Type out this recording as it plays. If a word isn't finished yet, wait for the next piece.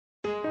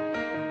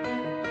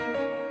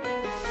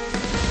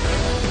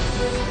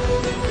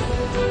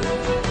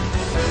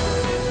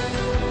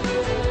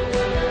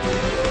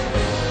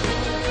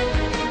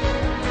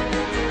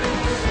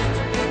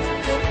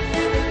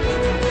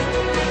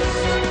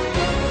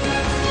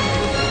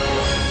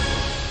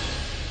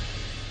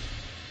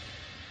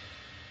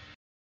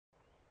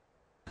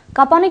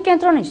Կապանի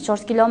կենտրոնից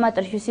 4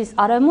 կիլոմետր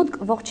հյուսիս-արևմուտք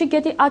ողջի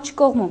գետի աջ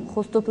կողմում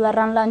Խուստուպ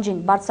լեռան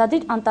լանջին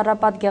բարձրադիր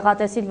անտառապատ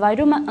գեղատեսիլ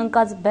վայրում է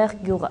ընկած Բեղ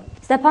գյուղը։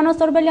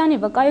 Ստեփանոս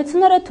Օրբելյանի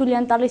վկայությունները թույլ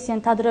են տալիս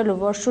ենթադրելու,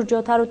 որ շուրջ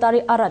 700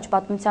 տարի առաջ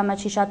պատմության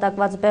մեջ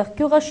հիշատակված Բեղ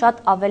գյուղը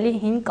շատ ավելի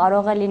հին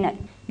կարող է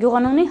լինել։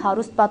 Գյուղն ունի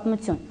հարուստ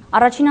պատմություն։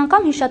 Առաջին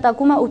անգամ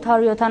հիշատակում է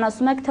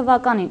 871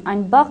 թվականին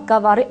այն Բաղ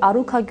գավառի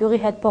Արուքա գյուղի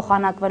հետ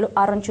փոխանակվելու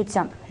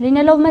առնչությամբ։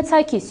 Լինելով մեծ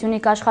հայքի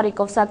Սյունիք աշխարհի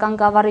Կովսական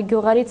գավառի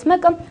գյուղերից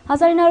մեկը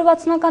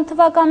 1960-ական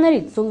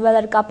թվականներից զուլվել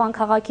էր Կապան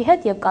քաղաքի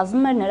հետ եւ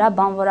կազմում էր նրա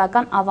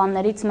բանվորական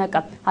ավաններից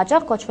մեկը,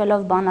 հաճախ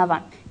կոչվելով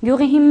բանավան։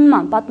 Գյուղի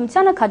հիմնման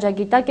պատմությանը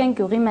քաջագիտակ են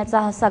գյուղի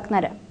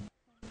մեծահասակները։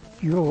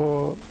 Գյուղը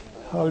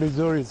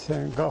Հալիձորից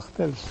են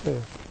գաղթել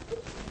ստեղ։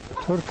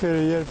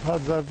 Թուրքերը երբ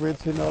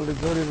հարձակվեցին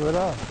Ալիձորի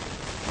վրա,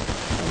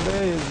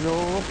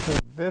 ժողովուրդը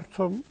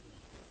բերդում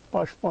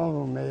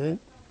պաշտպանում էին։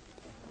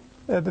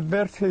 Այդ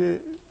բերդի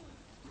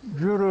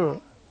ջուրը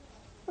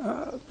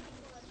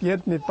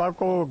ետնի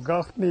տակով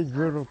գաղտնի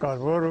ջուրը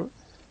կար, որը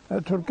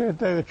թուրքերը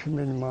տեղը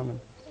չմեն իմանում։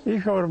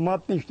 Ինչ որ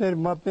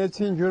մատնիչներ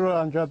մատնեցին, ջուրը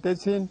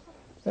անջատեցին,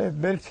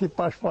 բերդի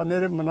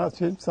պաշտպանները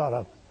մնացին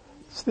ծարավ։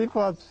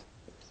 Ստիպված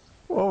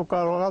ով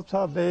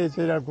կարողացավ դեից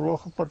իր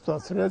գլուխը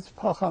պրծացրեց,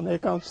 փախան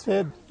եկան ստե,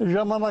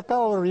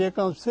 ժամանակավոր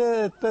եկան ստե,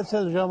 այդպես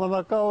էլ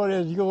ժամանակավոր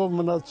այս գյուղը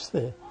մնաց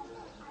ստե։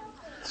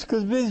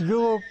 Սկզբից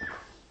գյուղը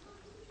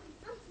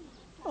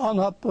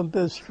անհատ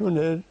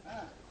տնտեսություն էր,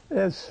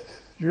 այս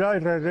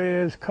ժայռերը,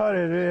 այս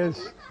քարերը,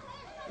 այս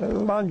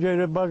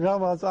լանջերը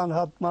բաժանված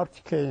անհատ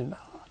մարդիկ էին,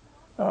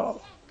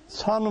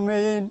 ցանում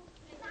էին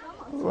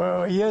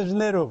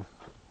եզներով,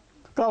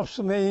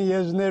 կապսում էին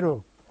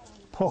եզներով,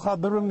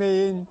 փոխադրում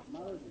էին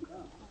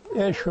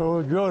Էշո,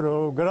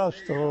 ջորո,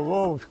 գրաստով,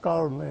 ով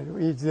կարում էր,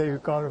 իձեի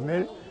կարում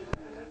էր,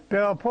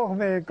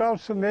 տեղափոխում էին,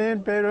 կապսում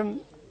էին, բերում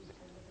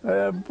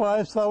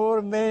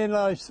պահեստավորում էին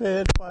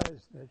այստեղ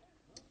պահեստներ,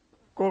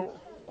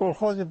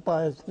 կոլխոզի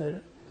պահեստներ,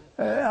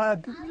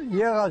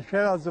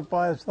 եղած-շեղածը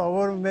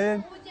պահեստավորում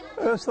էին,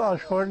 ըստ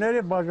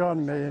աշխորհների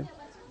բաժանում էին,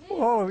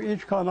 ով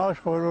ինչքան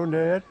աշխոր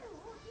ուներ,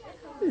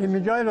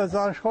 Իմիջայլոց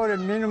աշխորը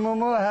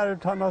մինիմումը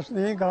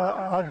 175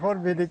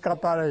 աշխոր պիտի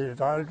կատարեիր,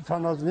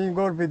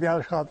 175 օր պիտի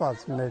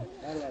աշխատացներ։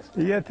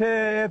 Եթե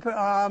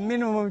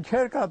մինիմում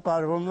չէր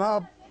կատարվում, նա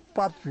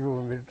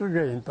պատժում էր, դուժ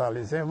էին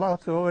տալիս, այն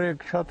վաղց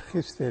օրեք շատ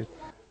խիստ էր։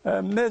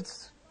 Մեծ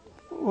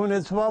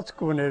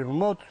ունեցվածք ուներ,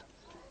 մոտ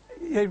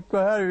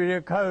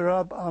 200-300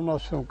 հատ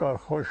անասուն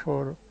կար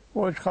խոշոր,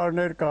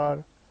 ոչխարներ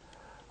կար,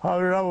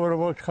 հարյուրավոր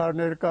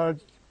ոչխարներ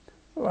կար,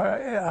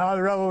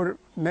 հարյուրավոր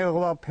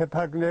մեղվա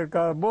փեթակներ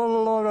կար,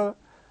 բոլորը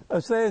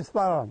ըստ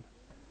տարան։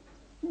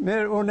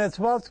 Մեր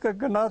ունեցվածքը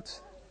գնաց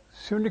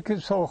Սյունիքի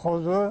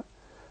սովխոզը,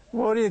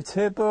 որից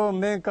հետո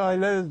մենք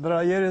այլևս դրա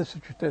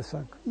երեսը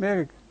չտեսանք։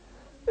 Մենք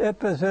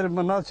այդպես էլ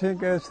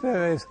մնացինք այստեղ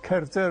այս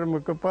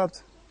քերծերը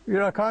կպած,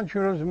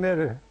 յուրաքանչյուրս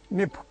մեր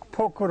մի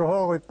փոքր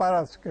հողի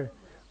տարածքը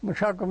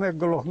մշակում է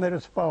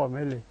գլուխները սպավում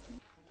էլի։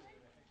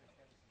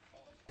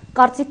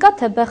 Կարծիք կա,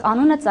 թե Բեղ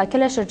անունը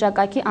ծագել է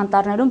շրջակայքի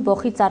անտառներում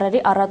բոխի ծառերի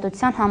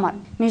առատության համար,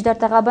 մինչդեռ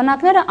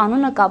տեղաբնակները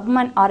անունը կապում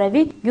են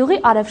արևի գյուղի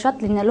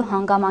արևշատ լինելու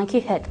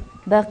հանգամանքի հետ։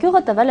 Բեղ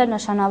գյուղը տվել է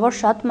նշանավոր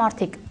շատ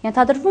մարդիկ։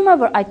 Ենթադրվում է,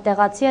 որ այդ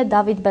տեղացի է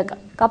Դավիթ բեկը։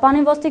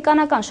 Կապանի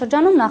ոստիկանական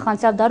շրջանում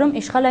նախանցյալ դարում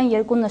իշխել են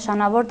երկու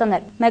նշանավոր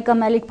տներ, մեկը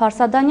Մելիք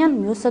Փարսադանյան,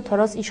 մյուսը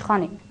Թորոս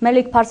իշխանի։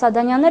 Մելիք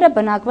Փարսադանյանները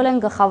բնակվել են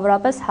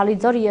գլխավորապես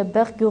Հալիձոր եւ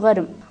Բեղ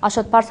գյուղերում։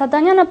 Աշոտ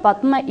Փարսադանյանը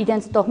պատմում է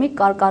իրենց տոհմի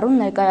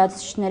կարկառուն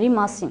ներկայացուցիչների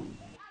մասին։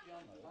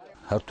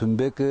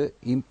 Հարտունբեկը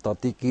իմ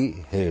տատիկի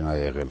հերն է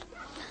եղել,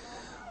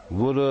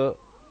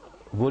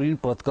 որին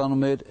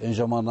պատկանում էր այն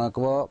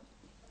ժամանակվա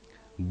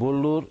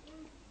բոլոր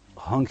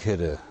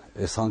հանքերը,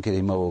 այս հանքերը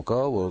հիմա կա,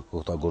 որ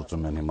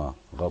օգտագործում են հիմա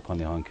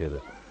Ղափանի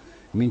հանքերը,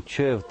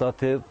 մինչև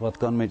տաթև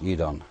պատկանում էր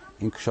իրան,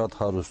 ինքը շատ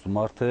հարուստ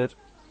մարդ էր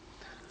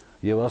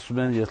եւ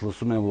ասում են, ես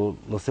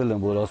լսել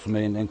եմ, որ ասում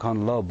էին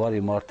այնքան լավ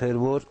բարի մարդ էր,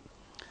 որ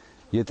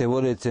եթե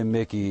որ եթե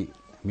մեկի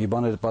մի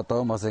բան էր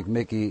պատահում, ասեք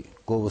մեկի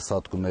կովը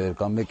սատկում էր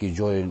կամ մեկի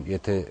ջոյին,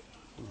 եթե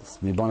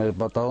մի բան էր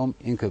պատահում,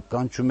 ինքը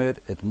կանչում էր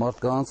այդ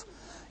մարդկանց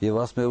եւ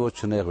ասում էր, որ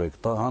չնեղվեք,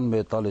 տահան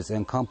մեր տալիս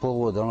այնքան փող,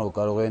 որ դրանով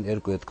կարող էին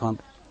երկու այդքան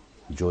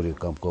ջորի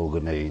կամ կով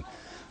գնային։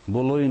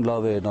 Բոլորին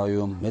լավ էր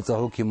նայում,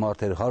 մեծահոգի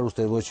մարդ էր,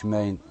 հարուստ էր ոչ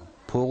միայն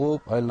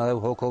փողով, այլ նաեւ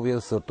հոգով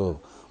եւ սրտով,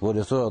 որ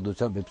այսօր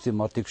ադությամբ այդպիսի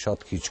մարդիկ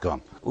շատ քիչ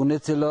կան։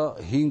 Ունեցել է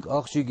 5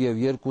 աղջիկ եւ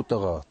 2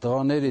 տղա։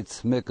 Տղաներից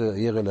մեկը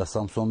եղել է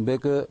Սամսոն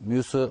բեկը,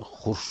 մյուսը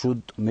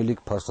Խուրշուդ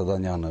Մելիք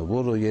Փարսադանյանը,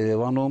 որը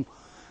Երևանում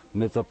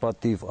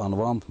մեծապատիվ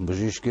անվամբ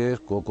բժիշկ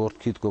էր,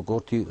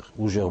 կոկորդի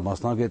ուժեղ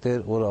մասնագետ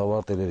էր, որը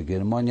ավարտել էր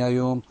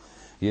Գերմանիայում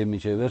եւ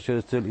մինչեւ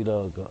վերջերս էլ իր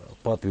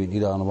պատվին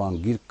իր անվան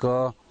գիրք կա,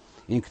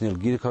 ինքն էլ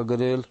գիրք է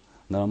գրել,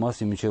 նրա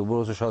մասին մինչեւ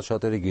բոլորը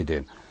շատ-շատերը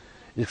գիտեն։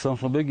 Իսկ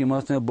Սամսոն բեկի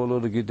մասն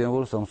բոլորը գիտեն,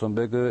 որ Սամսոն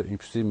բեկը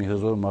ինչպեսի մի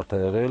հզոր մարդ է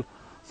եղել։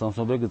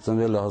 Սամսոն բեկը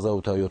ծնվել է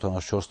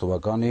 1874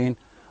 թվականին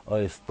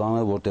այս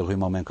տանը, որտեղ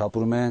հիմա մենք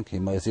ապրում ենք,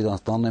 հիմա այս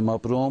իրանց տանն եմ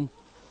ապրում,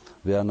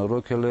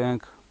 վերանորոգել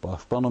ենք,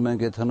 պաշտպանում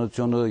ենք այդ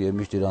հնությունը եւ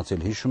միշտ իրանց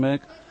էլ հիշում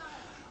ենք։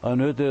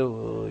 այնուհետև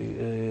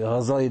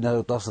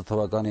 1910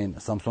 թվականին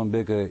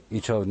Սամսոնբեկը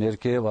իջավ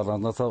ներքև,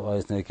 առանձնացավ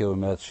այս ներքևը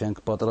մի հատ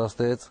շենք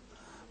պատրաստեց,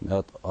 մի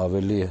հատ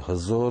ավելի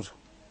հզոր,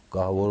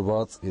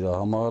 կահավորված իր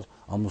համար,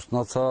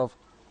 ամուսնացավ։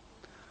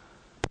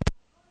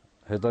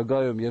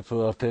 Հետագայում, երբ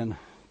որ արդեն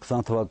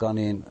 20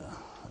 թվականին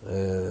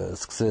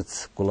սկսեց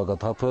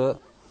կոլակաթափը,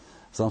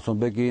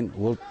 Սամսոնբեկին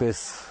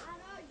որպես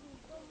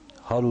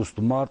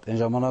հարուստ մարդ,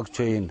 այն ժամանակ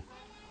չէին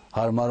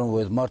հարմարում,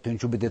 որ այդ մարդը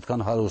ինչու պիտի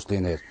այդքան հարուստ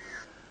լիներ։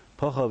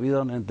 Փախավ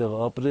Իրան, այնտեղ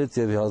ապրեց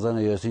եւ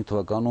 1935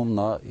 թվականում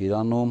նա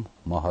Իրանում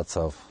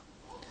մահացավ։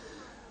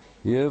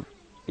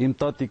 Եվ իմ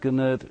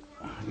տատիկն էր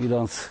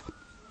իրանց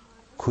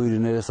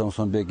քույրները,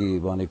 Սամսոնբեկի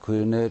բանի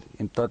քույրներ,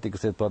 իմ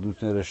տատիկս այդ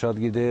պատմությունները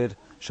շատ գիտեր,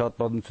 շատ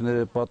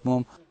պատմություններ էր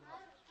պատմում։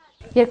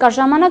 Երկար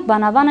ժամանակ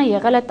Բանավանը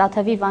եղել է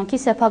Տաթևի վանքի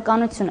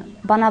սեփականությունը։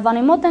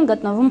 Բանավանի մոտ են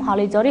գտնվում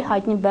Հալիձորի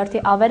հայտնի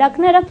Բերդի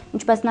ավերակները,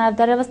 ինչպես նաև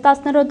դեռևս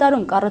 10-րդ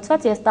դարում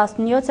կառուցված եւ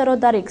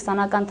 17-րդ դարի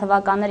 20-ական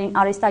թվականներին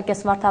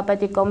Արիստակես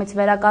վարդապետի կողմից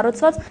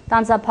վերակառուցված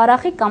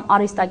Տանձափարախի կամ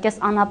Արիստակես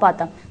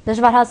անապատը։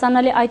 Դժվար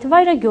հասանելի այդ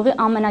վայրը գյուղի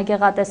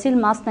ամենագեղատեսիլ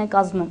մասն է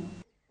կազմում։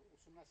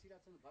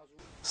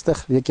 Ստեղ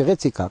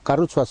եկեղեցի կա,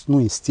 կառուցված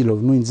նույն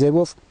ստիլով, նույն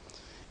ձևով,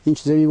 ինչ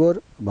ձևի որ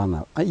բանա։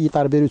 Ի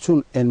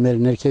տարբերություն այն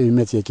մեր ներքևի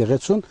մեծ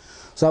եկեղեցուն,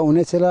 սա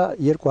ունեցել է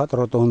 2 հատ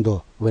ռոտոնդո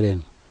վրան։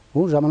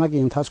 Ու ժամանակի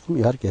ընթացքում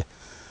իհարկե,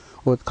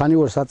 քանի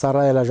որ սա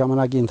ծառայել է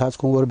ժամանակի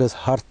ընթացքում որպես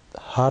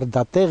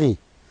հարդատեղի,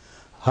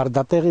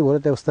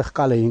 որովհետև ստեղ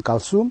կալ էին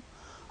կալսում,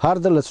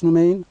 հարդը լցնում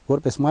էին,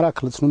 որպես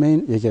մարակ լցնում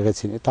էին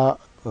եկեղեցին։ Դա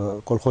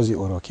կոլխոզի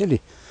օրոք էլի։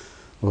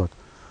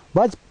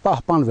 Բայց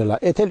պահպանվել է,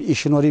 էթել ի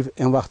շնորհիվ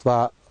այն վաղտվա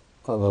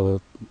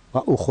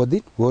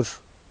ուխոդին, որ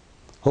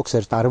հոգս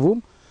էր տարվում,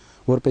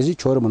 որպեսզի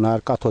չորը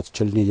մնար կաթոց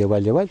չլինի եւ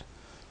այլ,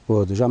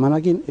 որ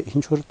ժամանակին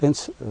ինչ որ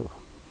տենց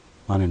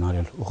բան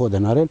արել, ուխոդ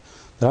են արել,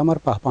 դրա համար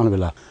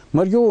պահպանվել է։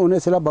 Մրգյուղը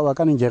ունեցել է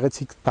բավականին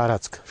գեղեցիկ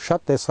տարածք,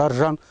 շատ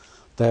տեսարժան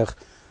տեղ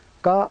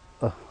կա,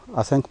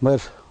 ասենք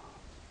մեր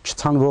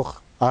չցանվող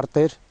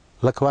արտեր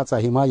լքված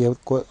է հիմա եւ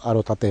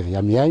արոտատեղի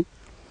է միայն,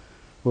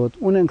 որ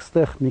ունենք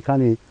ստեղ մի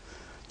քանի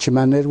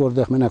չիմաններ,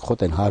 որտեղ մենակ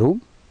խոտ են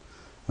հարում,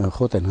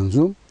 խոտ են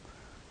հնձում,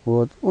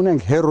 որ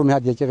ունենք հերու մի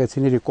հատ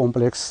եկեղեցիների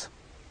կոմպլեքս,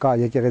 կա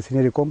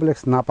եկեղեցիների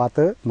կոմպլեքս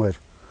նապատը մեր,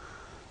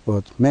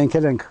 որ մենք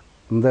էլ ենք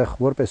այնտեղ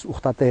որպես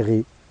ուխտատեղի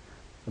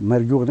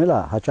մեր գյուղն էլ է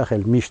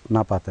հաճախել միշտ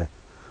նապատը,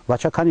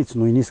 Վաչականից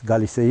նույնիսկ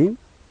գալիս էին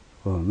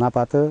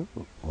նապատը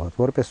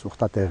որպես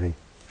ուխտատեղի,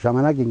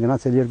 ժամանակին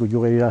գնացել երկու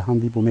գյուղեր իրար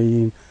հանդիպում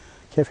էին,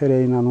 քեֆեր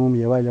էին անում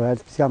եւ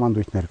այլ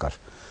սիամանդույթներ կար,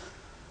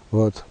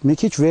 որ մի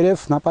քիչ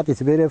վերև,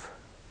 նապատից վերև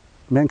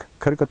մենք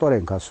քրկտոր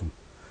ենք ասում,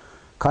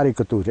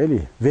 կարիկատուր,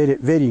 էլի,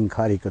 վերին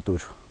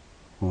կարիկատուր,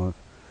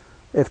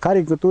 այդ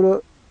կարիկատուրը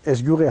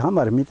այս գյուղի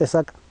համար մի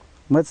տեսակ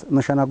մեծ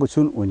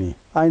նշանակություն ունի,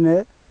 այն է,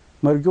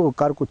 մեր գյուղը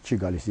կարկուտ չի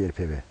գալիս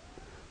երբևէ,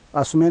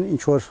 ասում են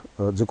ինչ որ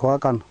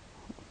ձգողական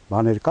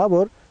բաներ կա,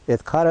 որ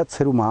այդ քարը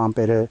ցրում է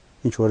ամպերը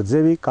ինչ որ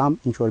ձևի կամ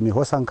ինչ որ մի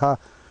հոսանքա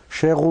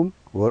շեղում,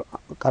 որ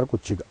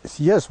կարկուտ չի գալիս,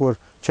 ես որ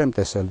չեմ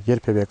տեսել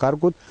երբևէ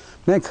կարկուտ,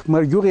 մենք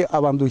մեր գյուղի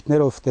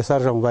ավանդույթներով,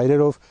 տեսարժան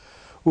վայրերով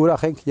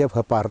ուրախ ենք եւ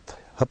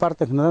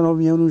հպարտ ենք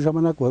նրանով միևնույն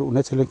ժամանակ, որ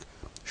ունեցել ենք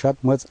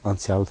շատ մեծ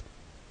անցյալ,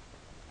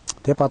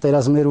 թե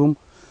պատերազմներում,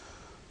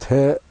 թե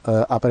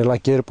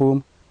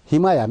ապրելակերպում,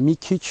 հիմա է մի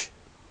քիչ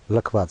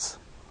լքված,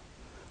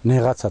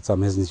 նեղացած է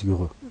մեզնից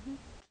գյուղը։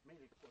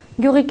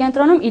 Գյուղի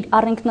կենտրոնում իր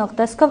առինքնող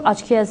տեսքով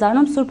աչքի է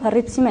զարնում Սուրբ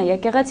Հռիփսիմե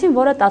եկեղեցին,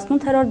 որը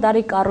 18-րդ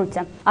դարի կառույց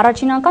է։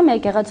 Առաջին անգամ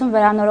եկեղեցուն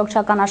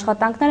վերանորոգչական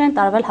աշխատանքներ են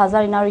տարվել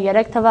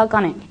 1903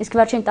 թվականին, իսկ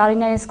վերջին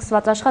տարիներին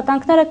սկսված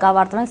աշխատանքները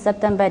կավարտվեն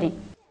սեպտեմբերին։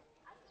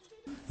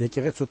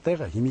 Եկեղեցու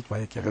տեղը, հիմիկվա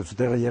եկեղեցու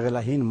տեղը եղել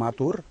է հին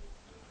մատուր,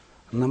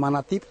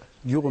 նմանատիպ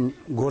գյուղը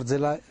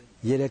գործել է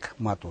 3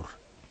 մատուր,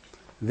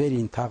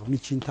 վերին թաղ,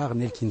 միջին թաղ,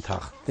 ներքին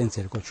թաղ, տենց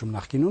էր կոչում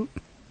նախկինում,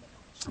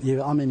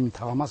 եւ ամեն մի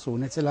թաղամասը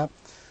ունեցել է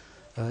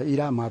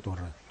իր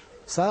մատուրը։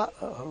 Սա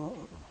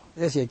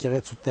այս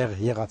եկեղեցու տեղ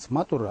եղած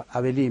մատուրը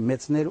ավելի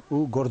մեծներ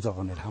ու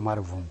գործողներ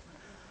համարվում,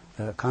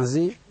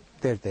 քանզի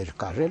տեր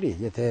կար էլի,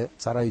 եթե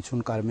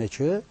ծառայություն կար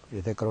մեջը,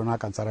 եթե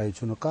կրոնական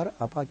ծառայությունը կար,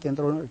 ապա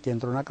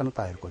կենտրոնականը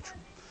դա էր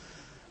կոչում։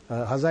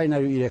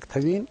 1903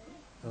 թվին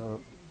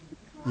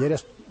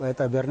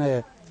это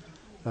вернее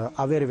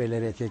ավերվել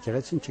էր այդ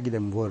եկեղեցին,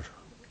 չգիտեմ որ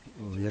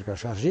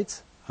երկրաշարժից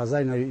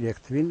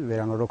 1903 թվին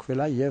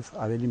վերանորոգվել է եւ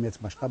ավելի մեծ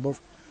մասշտաբով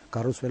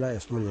կառուցվել է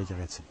այս նոր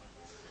եկեղեցին։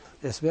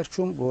 Այս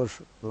վերջում որ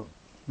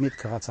միտ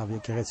քաղացավ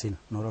եկեղեցին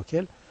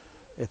նորոգել,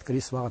 այդ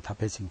գրիս վաղը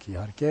թափեցինք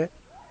իհարկե,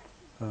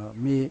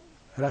 մի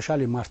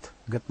հրաշալի մարդ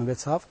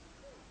գտնվեցավ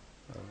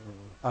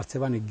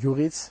Արցևանի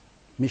գյուղից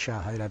Միշա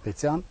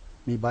Հայրապետյան,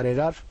 մի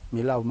բարերար,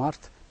 մի լավ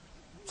մարդ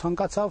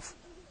ցանկացավ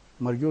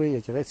մեր գյուղի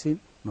եկեղեցին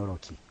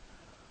նորոգի։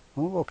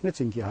 Ու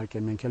օգնեցինք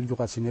իհարկե մենք էլ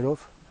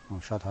գյուղացիներով,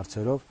 շատ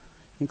հարցերով,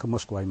 ինքը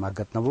Մոսկվայում է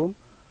գտնվում,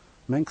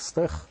 մենք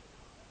ստեղ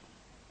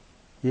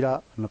իր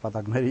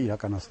նպատակները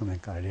իրականացնում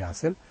ենք կարելի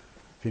ասել,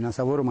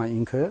 ֆինանսավորումը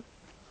ինքը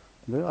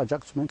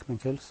աջակցում ենք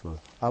մենք էլ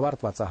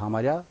ավարտված է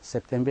համարյա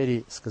սեպտեմբերի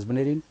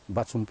սկզբներին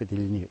բացում պետք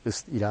է լինի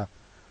ըստ իր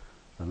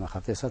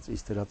նախատեսած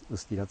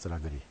ըստ իր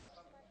ծրագրի։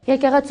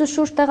 Եկեղեցու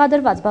շուրջ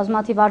տեղադրված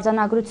բազմաթիվ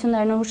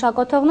արձանագրություններն ու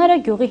հուշակոթողները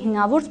գյուղի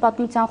հինավուրց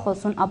պատմության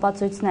խոսուն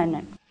ապացույցներն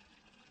են։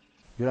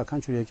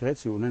 Յուրաքանչյուր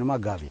եկեղեցի ունենում է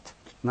գավիթ։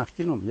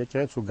 Նախկինում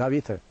եկեղեցու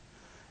գավիթը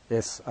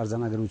այս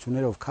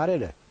արձանագրություններով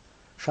քարերը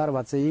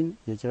շարված էին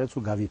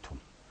եկեղեցու գավիթում,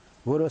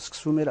 որը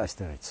սկսում էր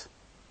այստեղից։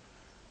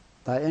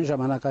 Դա այն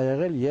ժամանակ ա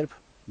եղել, երբ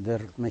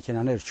դեռ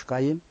մեքենաներ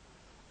չկային,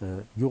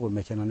 գյուղը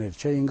մեքենաներ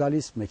չէին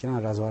գալիս,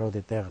 մեքենան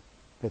ռազմավարոտ է տեղ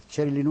պետք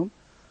չէր լինում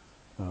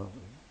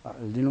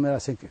էր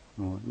ասենք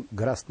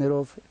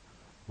գրաստներով,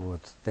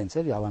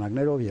 տենցեր,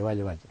 հավանակներով եւ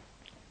այլ եւ այլ։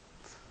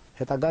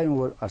 Հետագայում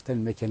որ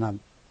արդեն մեքենան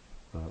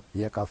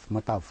եկավ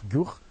մտավ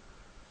գյուղ,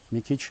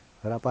 մի քիչ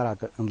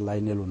հրապարակը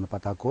ընդլայնելու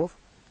նպատակով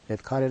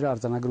այդ քարերը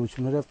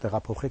արձանագրություններով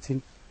տեղափոխեցին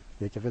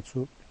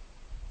եկեղեցու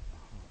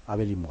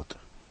ավելի մոտ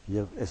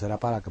եւ այս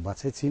հրապարակը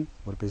բացեցին,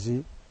 որպեսզի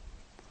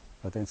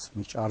այտենց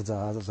մի քիչ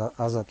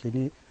ազատ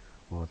լինի,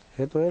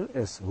 հետո էլ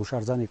այս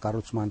հուշարձանի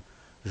կառուցման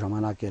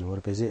ժամանակ էլ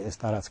որպեսզի այս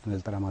տարածքն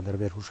էլ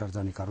տրամադրվեր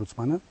հուշարձանի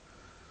կառուցմանը,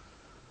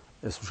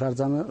 այս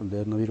հուշարձանը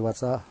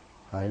նվիրված է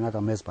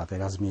հայրենական մեծ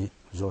պատերազմի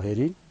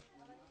զոհերին։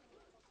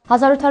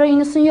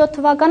 1897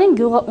 թվականին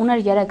գյուղը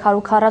ուներ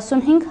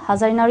 345,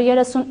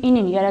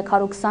 1939-ին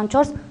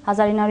 324,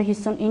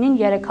 1959-ին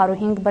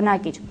 305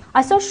 բնակիչ։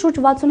 Այսօր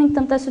շուրջ 65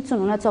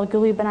 տնտեսություն ունեցող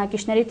գյուղի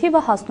բնակիչների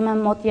թիվը հասնում է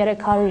մոտ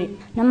 300-ի։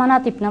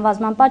 Նմանատիպ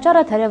նվազման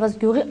պատճառը թերևս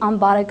գյուղի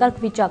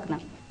անբարեկարգ վիճակն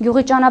է։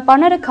 Գյուղի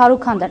ճանապարհները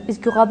քարուքանդ են,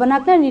 իսկ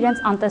գյուղաբնակներն իրենց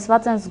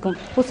անտեսված են զգում։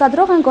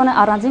 Հուսադրող են գոնե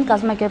առանձին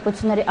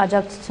կազմակերպությունների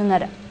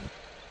աջակցությունները։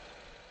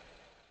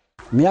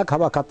 Միակ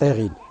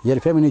հավաքատեղին,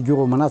 երբեմն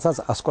գյուղը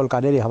մնացած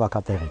ասկոլկաների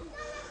հավաքատեղին։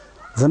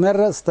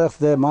 Ձմեռը ստեղ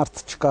դե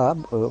մարդ չկա,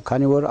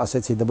 քանի որ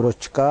ասեցի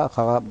դպրոց չկա,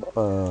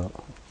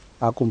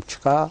 ակումբ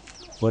չկա,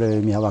 որևէ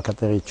մի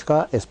հավաքատեղի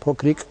չկա, այս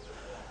փոքրիկ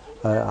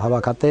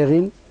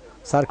հավաքատեղին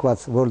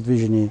սարքված World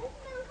Vision-ի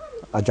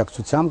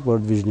աջակցությամբ,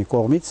 World Vision-ի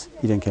կողմից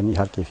իրենք են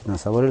իհարկե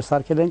ֆինանսավորել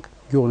սարքել ենք,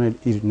 գյուղն էլ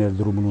իր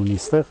ներդրումն ունի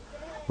ստեղ,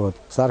 որ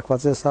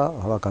սարքված է սա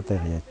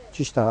հավաքատեղի է։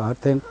 Ճիշտ է,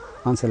 արդեն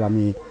անցել է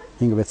մի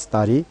 5-6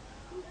 տարի,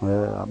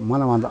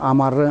 մանավանդ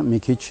ամառը մի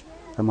քիչ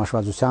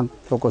մաշվածության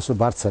տոկոսը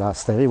բարձր է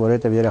ստեղի,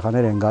 որովհետև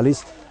երեխաներ են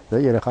գալիս,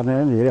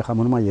 երեխա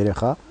մնում է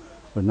երեխա,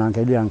 որ նրանք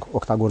էլի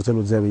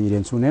օգտագործելու ձևը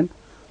իրենց ունեն,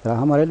 դրա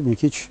համար էլ մի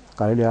քիչ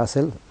կարելի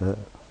ասել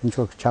ինչ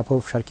որ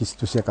չափով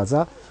շարքիստուս եկած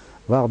է,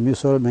 վաղ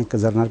մյուս օրը մենք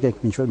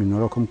կձեռնարկենք ինչ որ մի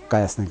նորոգում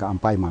կայացնենք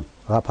անպայման։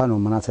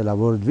 Ղափանում մնացել է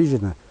World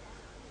Vision-ը,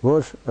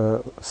 որ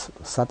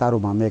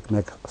սատարում է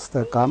մեկ-մեկ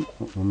ստեղ կամ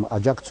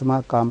աջակցում է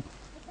կամ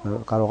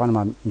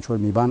կարողանում է ինչ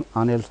որ մի բան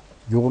անել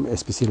գյուղում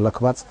այսպիսի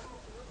լքված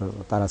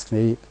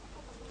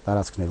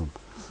տարածքներում։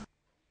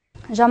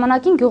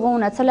 Ժամանակին գյուղը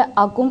ունեցել է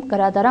ակումբ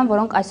գրադարան,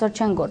 որոնք այսօր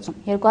չեն գործում։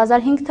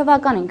 2005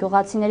 թվականին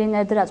գյուղացիների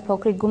ներդրած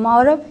փոքրիկ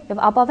գումարով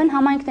եւ ապավեն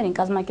համայնքներին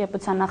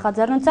կազմակերպության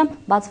նախաձեռնությամբ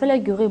բացվել է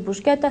գյուղի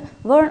բուժկետը,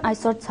 որն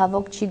այսօր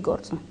ցավոք չի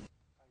գործում։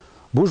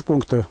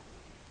 Բուժպունկտը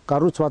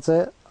կառուցված է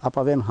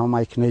ապավեն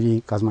համայնքների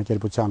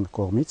կազմակերպության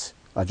կողմից,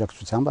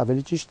 աջակցությամբ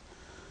ավելի ճիշտ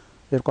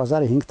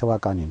 2005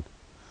 թվականին։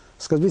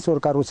 Սկզբից որ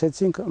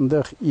կառուցեցինք,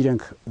 այնտեղ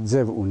իրենք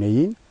ձև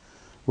ունեին,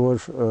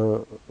 որ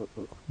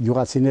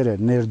գյուղացիները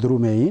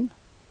ներդրում էին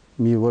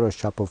մի որոշ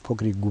չափով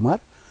փոքրիկ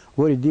գումար,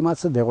 որի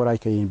դիմացը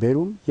դեղորայք էին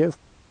բերում եւ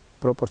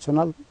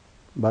պրոպորցիոնալ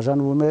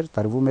բաժանվում էր,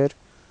 տրվում էր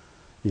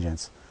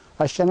իրենց։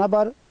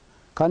 Աշճանաբար,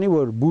 քանի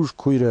որ բուժ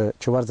քույրը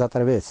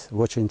չվարձատրվեց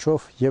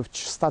ոչնչով եւ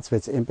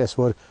չստացվեց այնպես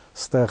որ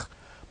ստեղ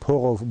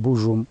փողով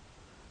բուժում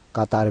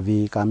կատարվի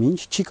կամ ինչ,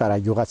 չի կարա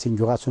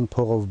գյուղացուն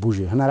փողով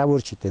բուժի,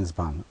 հնարավոր չի տենց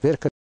բան։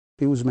 Վերքը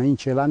ուզում էին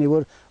չելանի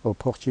որ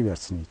փող չի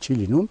վերցնի, չի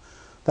լինում։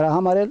 Դրա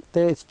համար էլ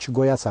դերից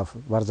չգոյացավ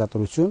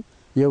վարձատրություն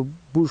եւ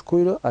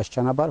բուժքույրը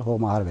աշճանաբար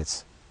հողմահարվեց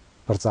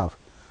բրծավ։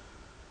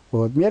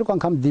 Որ մի երկու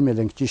անգամ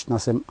դիմել ենք ճիշտն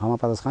ասեմ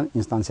համապատասխան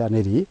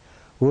ինստանցիաների,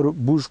 որ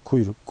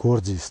բուժքույր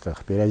գործի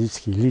ստեղ,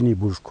 պերիոդիկի լինի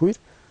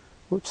բուժքույր,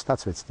 ոչ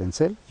ստացվեց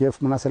տենցել եւ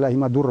մնացել է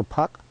հիմա դուրը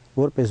փակ,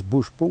 որպես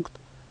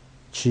բուժպունկտ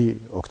չի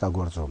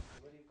օգտագործում։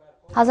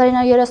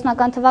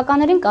 1930-ական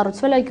թվականներին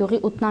կառուցվել է գյուղի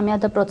 8-ամյա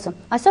դպրոցը։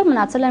 Այսօր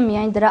մնացել են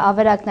միայն դրա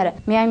ավերակները։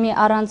 Միայն մի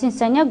առանձին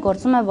սենյակ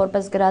գործում է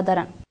որպես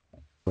գրադարան։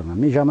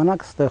 Մի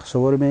ժամանակ ստեղ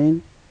սովորում էին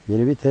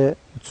երևի թե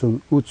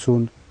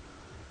 80,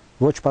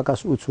 ոչ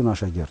պակաս 80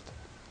 աշակերտ։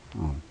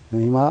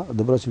 Հիմա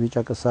դպրոցի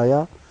վիճակը սա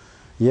է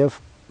եւ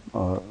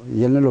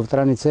ելնելով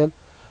դրանից էլ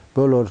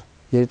բոլոր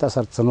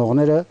երիտասարդ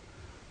ծնողները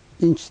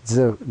ինչ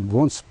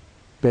ոնց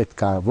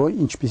պետք է, որ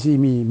ինչպիսի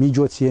մի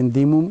միջոցի են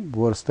դիմում,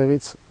 որ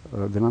ստեղից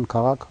գնան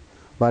քաղաք,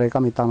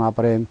 բարեկամի տան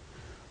ապրեն,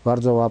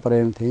 վարձով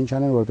ապրեն, թե ինչ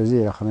անեն,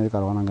 որպեսզի երեխաները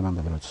կարողանան գնան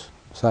դպրոց։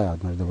 Սա է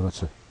մեր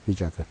դպրոցի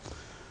վիճակը։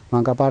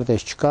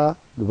 Մանկապարտեզ չկա,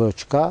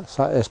 դպրոց չկա,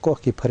 սա այս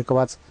կողքի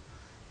փրկված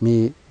մի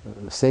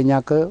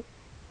սենյակը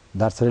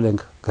դարձրել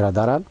ենք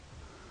գրադարան,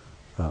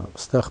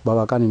 ստեղ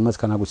բավականին մեծ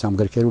քանակությամբ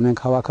գրքեր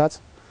ունենք հավաքած,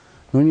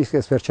 նույնիսկ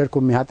այս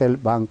վերջերքում մի հատ էլ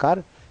բան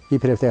կար,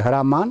 իբրև թե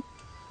հրաման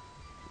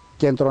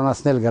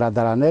կենտրոնացնել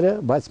գրադարանները,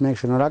 բայց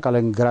մենք շնորհակալ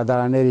ենք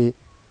գրադարանների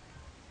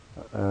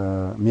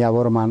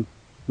միավորման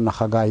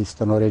նախագահից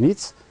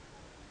տնօրենից,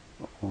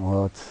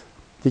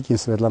 Տիկին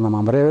Սվետլանա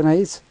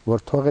Մամրևնայից,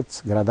 որ թողեց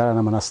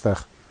գրադարանը մնա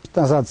ստեղ։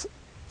 Ասած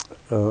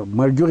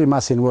մեր գյուղի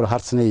մասին որ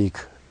հարցնեիք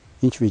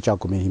ինչ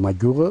վիճակում է հիմա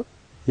գյուղը,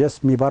 ես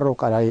մի բառով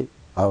կարայի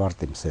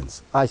ավարտեմ սենց։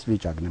 Այս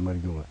վիճակն է մեր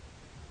գյուղը։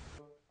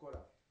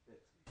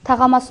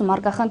 Թաղամասում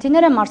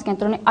արկախնդիրները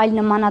մարզկենտրոնի այլ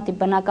նմանատիպ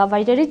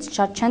բնակավայրերից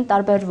շատ չեն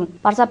տարբերվում։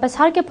 Պարզապես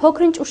հարկ է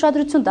փոքր-ինչ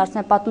ուշադրություն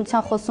դարձնել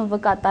պատմության խոսուն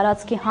վկա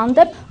տարածքի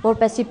հանդեպ,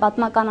 որպեսզի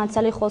պատմական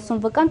անցյալի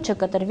խոսուն վկան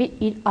չկտրվի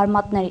իր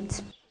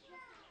արմատներից։